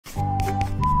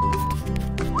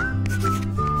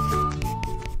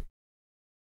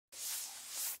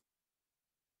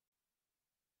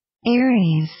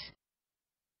Aries,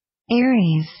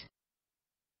 Aries,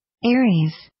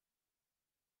 Aries.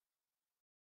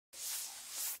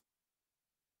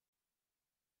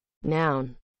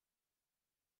 Noun.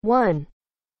 1.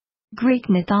 Greek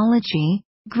mythology,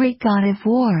 Greek god of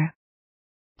war.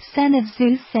 Son of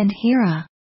Zeus and Hera.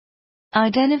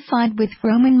 Identified with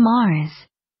Roman Mars.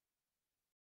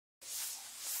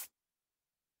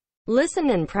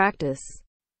 Listen and practice.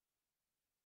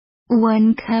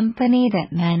 One company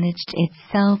that managed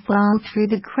itself well through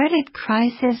the credit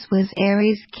crisis was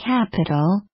Ares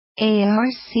Capital,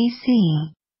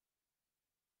 ARCC.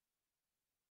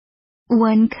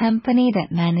 One company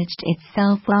that managed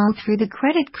itself well through the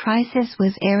credit crisis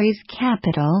was Ares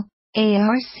Capital,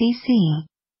 ARCC.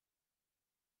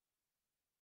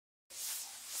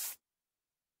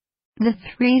 The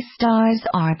 3 stars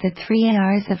are the 3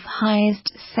 R's of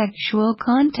highest sexual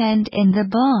content in the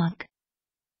book.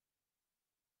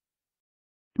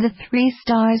 The 3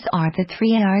 stars are the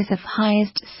 3 R's of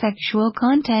highest sexual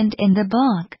content in the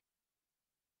book.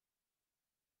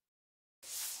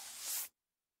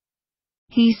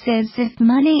 He says if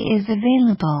money is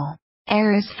available,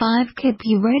 Ares 5 could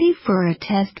be ready for a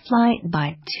test flight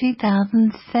by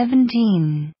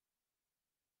 2017.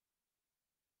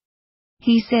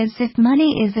 He says if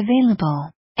money is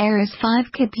available, Ares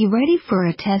 5 could be ready for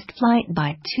a test flight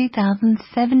by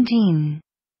 2017.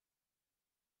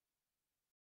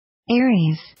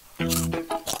 Aries.